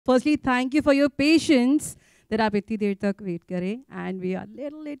Firstly, thank you for your patience that आप इतनी देर तक wait करें, and we are a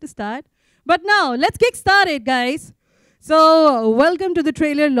little late to start. But now, let's get started, guys. So, welcome to the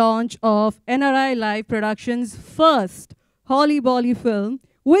trailer launch of NRI Live Productions' first Holly Bolly film,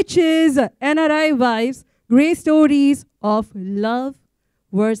 which is NRI Wives, Grey Stories of Love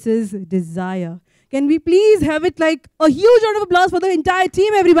versus Desire. Can we please have it like a huge round of applause for the entire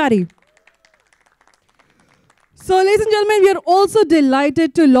team, everybody? So, ladies and gentlemen, we are also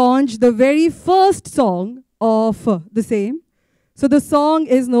delighted to launch the very first song of the same. So, the song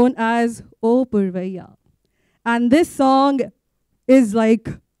is known as O Purvaiya. And this song is like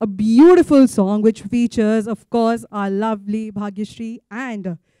a beautiful song which features, of course, our lovely Bhagyashree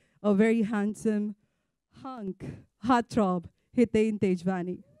and a very handsome hunk, heartthrob, Hiten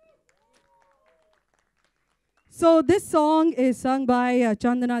Tejwani. So, this song is sung by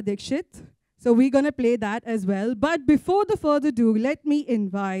Chandana Dikshit. So we're going to play that as well. But before the further ado, let me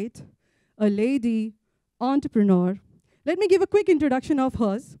invite a lady entrepreneur. Let me give a quick introduction of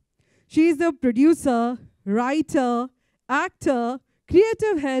hers. She is the producer, writer, actor,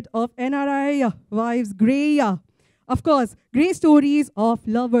 creative head of NRI Wives Grey. Of course, Grey Stories of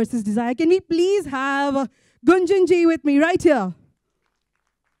Love versus Desire. Can we please have Gunjan Ji with me right here?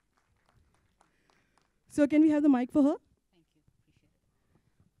 So can we have the mic for her?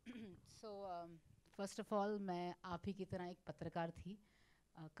 First of all मैं आप ही की तरह एक पत्रकार थी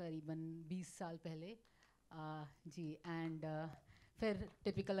करीबन 20 साल पहले जी एंड फिर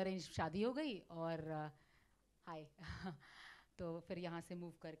टिपिकल अरेंज शादी हो गई और हाय तो फिर यहाँ से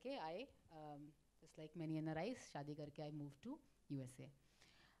मूव करके आए जस्ट लाइक मैनी एनआरआईज शादी करके I move to USA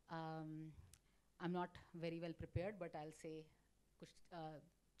I am not very well prepared but I will say कुछ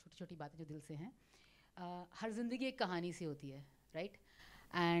छोटी छोटी बातें जो दिल से हैं हर ज़िंदगी एक कहानी सी होती है राइट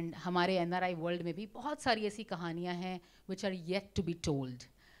एंड हमारे NRI वर्ल्ड में भी बहुत सारी ऐसी कहानियाँ हैं which are yet to be told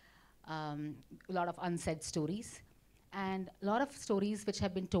lot of unsaid stories and lot of stories which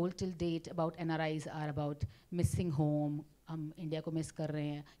have been told till date about NRIs are about missing home हम इंडिया को मिस कर रहे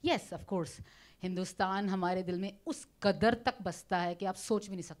हैं येस ऑफ कोर्स हिंदुस्तान हमारे दिल में उस कदर तक बसता है कि आप सोच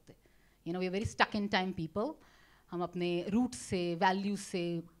भी नहीं सकते you know we are very stuck in time people हम अपने रूट से वैल्यूज से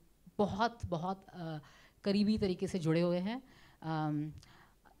बहुत बहुत करीबी तरीके से जुड़े हुए हैं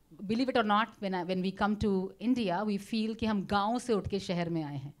बिलीव इट और not when we come to India we feel कि हम गांव से उठ के शहर में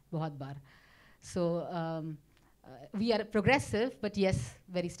आए हैं बहुत बार so we are progressive but yes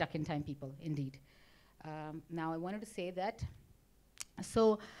very stuck in time people Indeed now I wanted to say that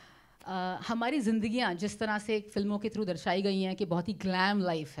so हमारी ज़िंदगियाँ जिस तरह से फिल्मों के थ्रू दर्शाई गई हैं कि बहुत ही ग्लैम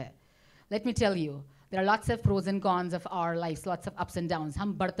लाइफ है let me tell you there are lots of pros and cons of our life lots of ups and downs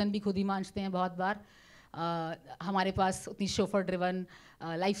हम बर्तन भी खुद ही मांजते हैं बहुत बार हमारे पास उतनी शोफर ड्रिवन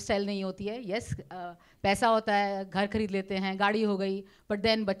लाइफस्टाइल नहीं होती है यस पैसा होता है घर खरीद लेते हैं गाड़ी हो गई बट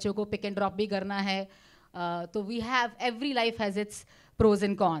देन बच्चों को पिक एंड ड्रॉप भी करना है तो we have every life has its pros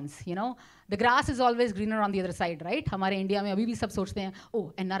and cons you know the grass is always greener on the other side right हमारे इंडिया में अभी भी सब सोचते हैं ओ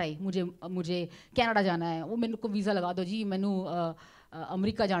NRI मुझे कनाडा जाना है वो मेरे को वीज़ा लगा दो जी मैनू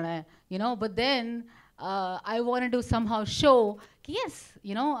अमेरिका जाना है you know but then I wanted to somehow show कि yes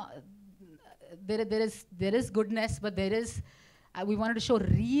you know there is goodness, but there is we wanted to show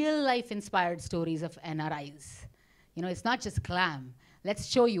real life inspired stories of NRIs. You know, it's not just glam. Let's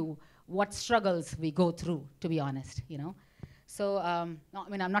show you what struggles we go through. To be honest, you know. So no, I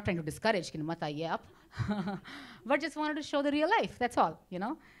mean, I'm not trying to discourage. Ki mat aiye aap, but just wanted to show the real life. That's all. You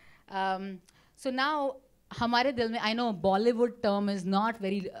know. So now, हमारे दिल में I know Bollywood term is not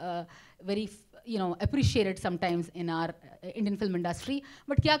very you know appreciated sometimes in our Indian film industry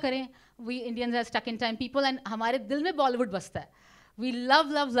but क्या करें we Indians are stuck in time people and हमारे दिल में Bollywood बसता है we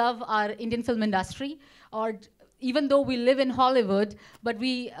love our Indian film industry or even though we live in Hollywood but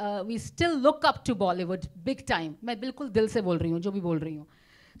we still look up to Bollywood big time मैं बिल्कुल दिल से बोल रही हूँ जो भी बोल रही हूँ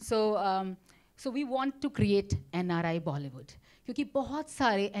so we want to create NRI Bollywood क्योंकि बहुत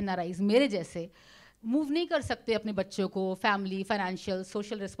सारे NRIs मेरे जैसे मूव नहीं कर सकते अपने बच्चों को फैमिली फाइनेंशियल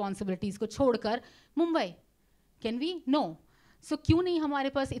सोशल रिस्पॉन्सिबिलिटीज़ को छोड़कर मुंबई कैन वी नो सो क्यों नहीं हमारे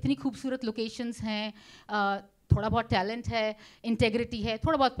पास इतनी खूबसूरत लोकेशंस हैं थोड़ा बहुत टैलेंट है इंटेग्रिटी है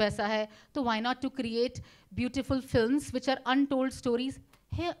थोड़ा बहुत पैसा है तो why not to create beautiful films which are untold stories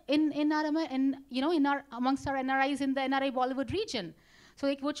in our amongst our NRIs in the NRI Bollywood region. So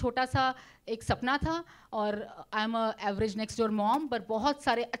एक वो छोटा सा एक सपना था और I am a average next door mom पर बहुत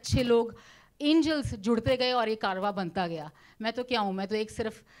सारे अच्छे लोग एंजल्स जुड़ते गए और ये कारवा बनता गया मैं तो क्या हूँ मैं तो एक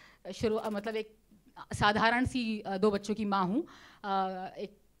सिर्फ मतलब एक साधारण सी दो बच्चों की माँ हूँ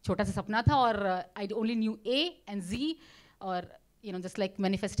एक छोटा सा सपना था और I only new A and Z और you know just like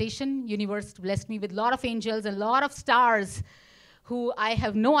manifestation universe blessed me with lot of angels and lot of stars who I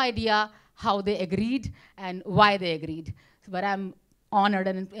have no idea how they agreed and why they agreed. But I'm honored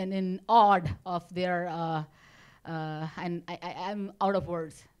and in awed of their, and I'm out of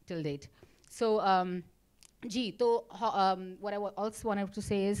words till date. So, जी, तो what I also wanted to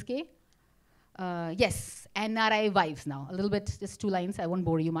say is कि, yes, NRI Wives now. A little bit, just 2 lines, I won't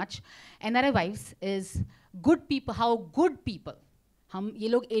bore you much. NRI Wives is good people, how good people, हम ये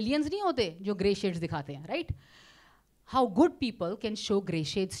लोग aliens नहीं होते जो grey shades दिखाते हैं, right? How good people can show grey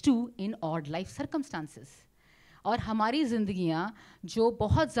shades too in odd life circumstances. और हमारी ज़िंदगियाँ जो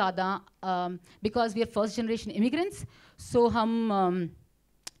बहुत ज़्यादा, because we are first generation immigrants, so हम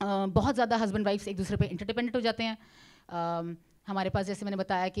बहुत ज़्यादा husband wives एक दूसरे पे interdependent हो जाते हैं. हमारे पास जैसे मैंने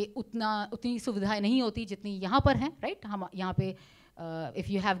बताया कि उतनी सुविधाएं नहीं होती जितनी यहाँ पर हैं, राइट? हम यहाँ पे if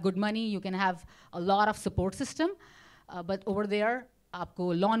you have good money you can have a lot of support system, but over there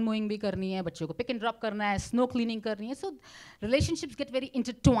आपको lawn mowing भी करनी है, बच्चों को pick and drop करना है, snow cleaning करनी है, so relationships get very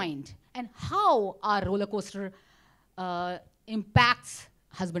intertwined. And how our roller coaster impacts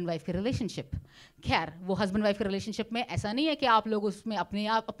husband wife के relationship. खैर वो husband wife के relationship में ऐसा नहीं है कि आप लोग उसमें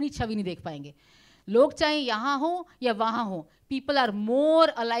अपनी छवि नहीं देख पाएंगे. लोग चाहे यहाँ हो या वहाँ हो, people are more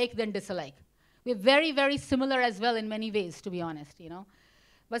alike than disalike. We're very, very similar as well in many ways, to be honest, you know.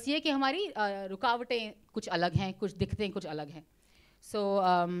 बस ये कि हमारी रुकावटें कुछ अलग हैं, कुछ दिक्कतें कुछ अलग हैं. So,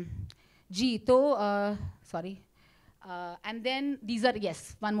 जी, तो, sorry. And then these are,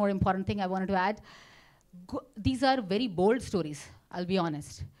 yes, one more important thing I wanted to add. These are very bold stories, I'll be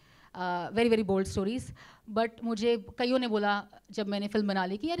honest. Very, very bold stories. But मुझे कईयों ने बोला जब मैंने फिल्म बना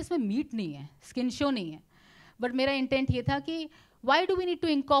ली कि यार इसमें मीट नहीं है, स्किन शो नहीं है. बट मेरा इंटेंट ये था कि why do we need to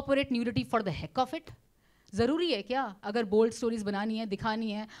incorporate nudity for the heck of it? ज़रूरी है क्या? अगर बोल्ड स्टोरीज बनानी है,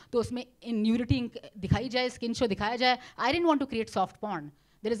 दिखानी है, तो उसमें न्यूडिटी दिखाई जाए, स्किन शो दिखाया जाए. I didn't want to create soft porn.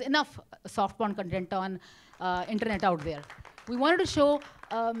 There is enough soft porn content on internet out there. We wanted to show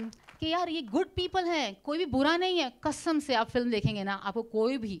कि यार ये गुड पीपल हैं, कोई भी बुरा नहीं है. कसम से आप फिल्म देखेंगे ना, आपको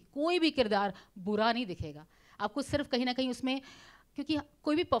कोई भी किरदार बुरा नहीं दिखेगा. आपको सिर्फ कहीं ना कहीं उसमें, क्योंकि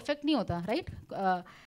कोई भी परफेक्ट नहीं होता, राइट?